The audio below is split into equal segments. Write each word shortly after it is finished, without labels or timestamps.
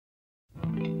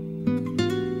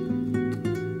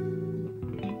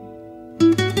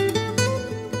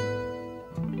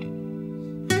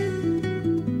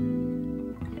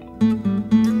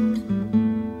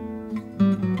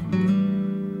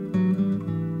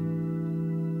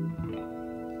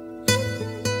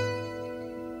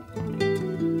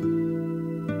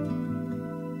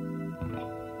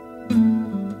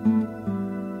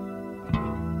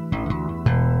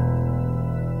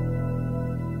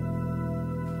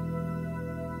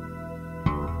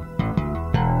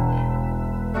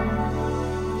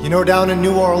You know, down in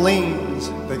New Orleans,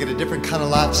 they get a different kind of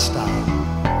lifestyle.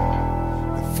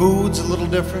 The food's a little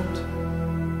different,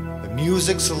 the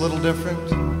music's a little different,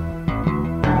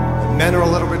 the men are a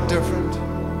little bit different.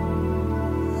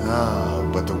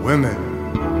 But the women,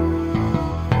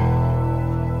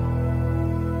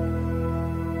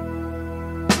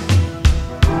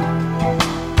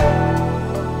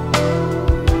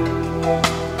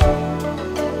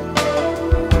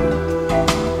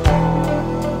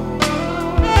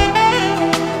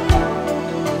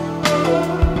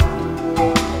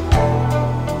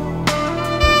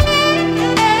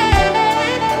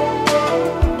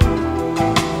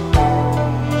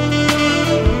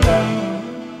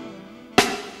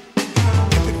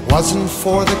 wasn't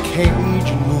for the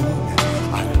Cajun moon,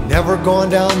 I'd have never gone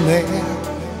down there.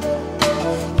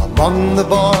 Among the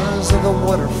bars of the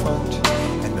waterfront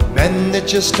and the men that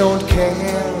just don't care.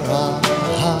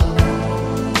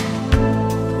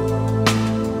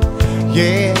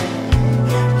 Yeah,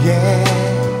 yeah,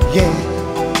 yeah.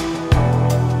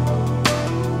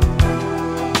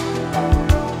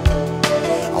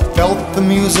 I felt the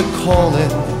music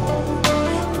calling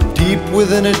from deep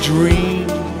within a dream.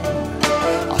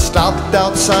 Stopped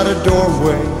outside a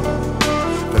doorway,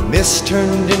 the mist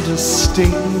turned into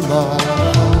steam.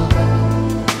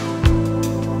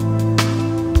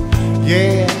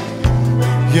 Yeah,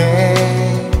 yeah,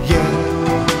 yeah.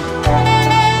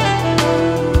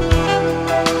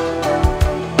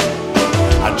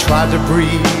 I tried to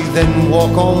breathe and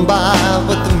walk on by,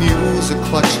 but the music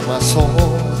clutched my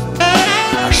soul.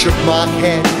 I shook my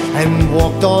head and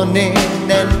walked on in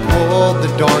and pulled the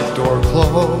dark door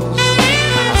closed.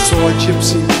 I saw a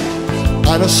gypsy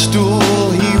on a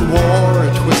stool, he wore a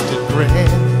twisted grin.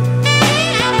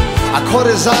 I caught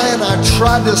his eye and I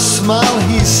tried to smile.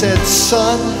 He said,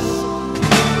 "Son,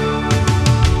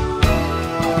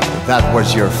 that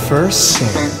was your first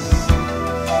sin."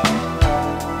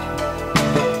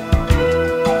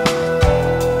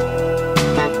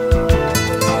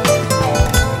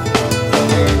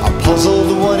 I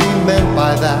puzzled what he meant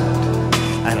by that,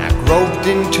 and I groped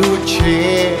into a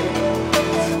chair.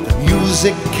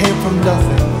 Music came from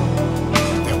nothing,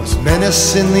 there was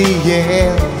menace in the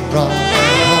air.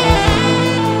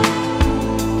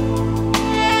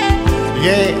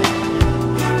 Yeah,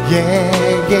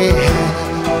 yeah, yeah.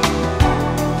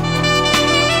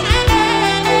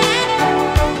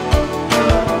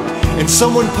 And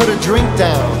someone put a drink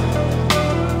down,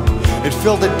 it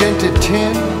filled a dented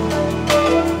tin.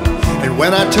 And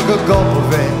when I took a gulp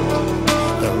of it,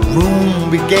 the room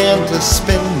began to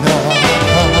spin.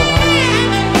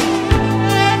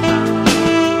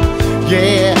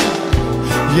 Yeah,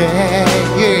 yeah,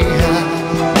 yeah.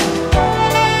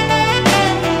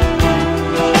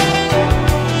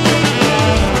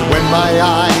 When my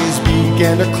eyes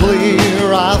began to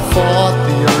clear, I fought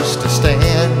the urge to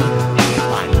stand.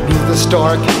 I knew this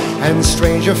dark and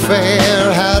strange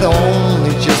affair had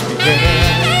only just begun.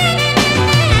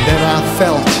 Then I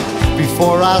felt,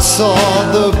 before I saw,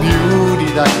 the beauty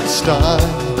that could stun.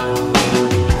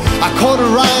 I caught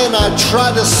her eye and I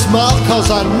tried to smile,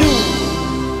 'cause I knew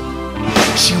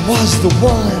she was the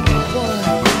one.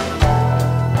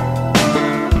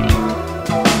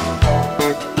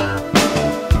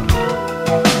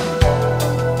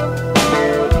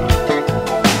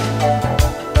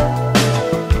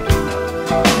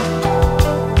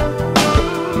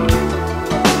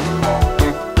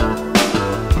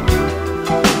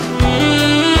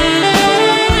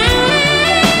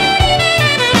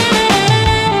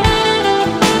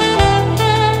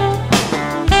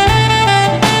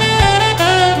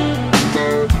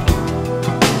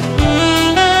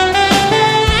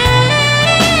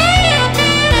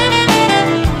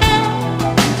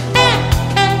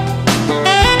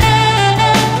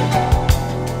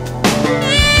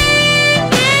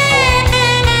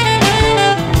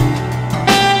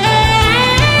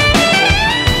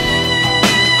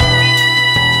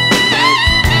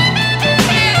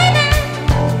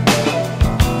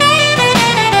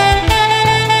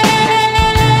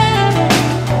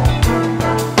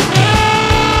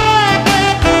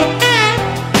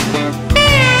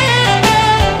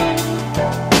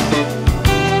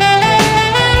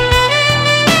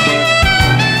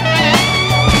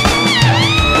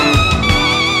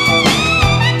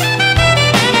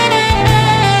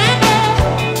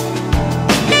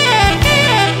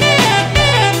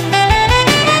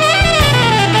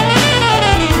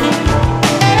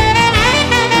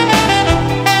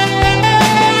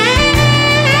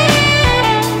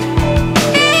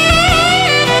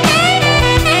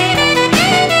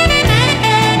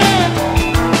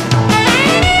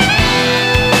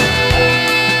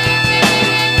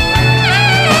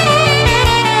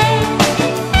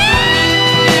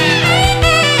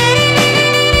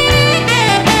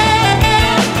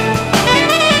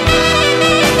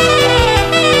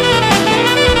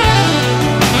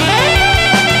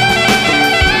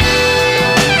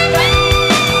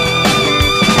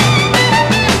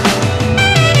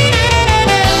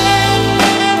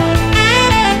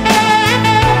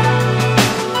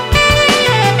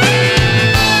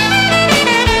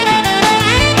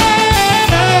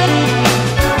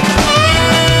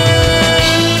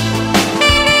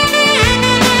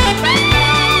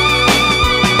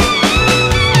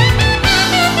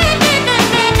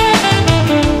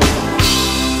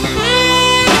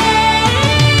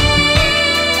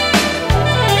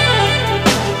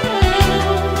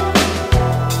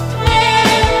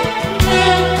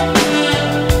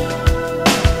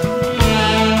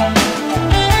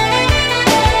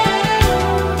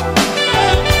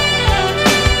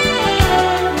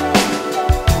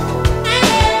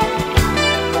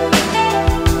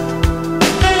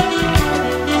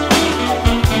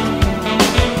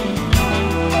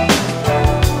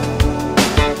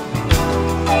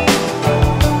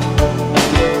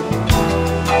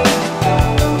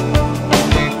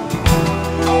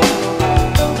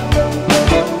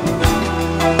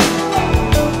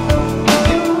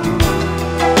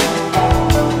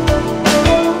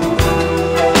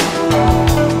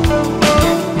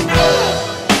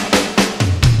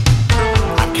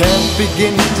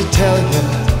 begin to tell you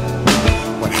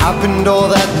what happened all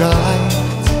that night.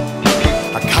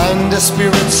 A kind of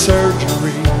spirit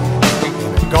surgery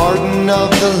in a garden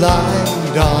of the light.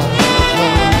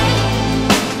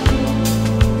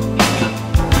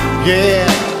 Yeah,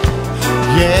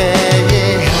 yeah,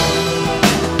 yeah.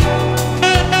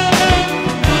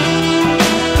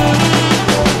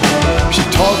 She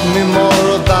taught me more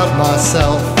about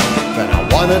myself than I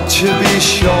wanted to be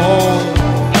shown.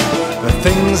 The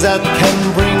things that can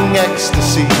bring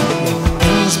ecstasy,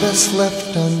 things best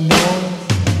left unknown.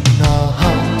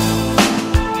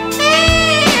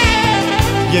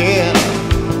 Yeah,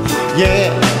 yeah,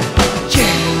 yeah.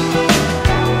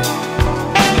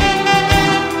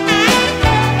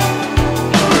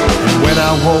 And when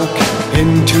I woke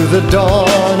into the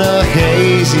dawn, a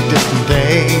hazy, distant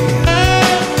day,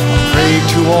 I prayed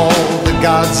to all the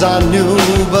gods I knew,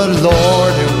 but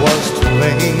Lord, it was too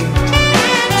late.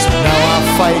 So now I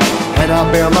fight and I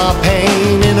bear my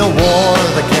pain in a war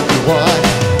that can't be won.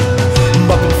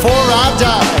 But before I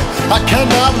die, I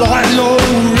cannot lie low.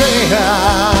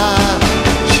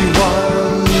 She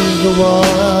was the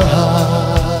one.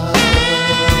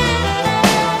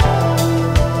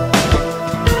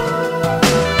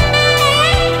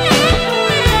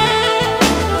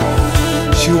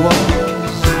 She was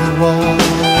the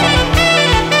one.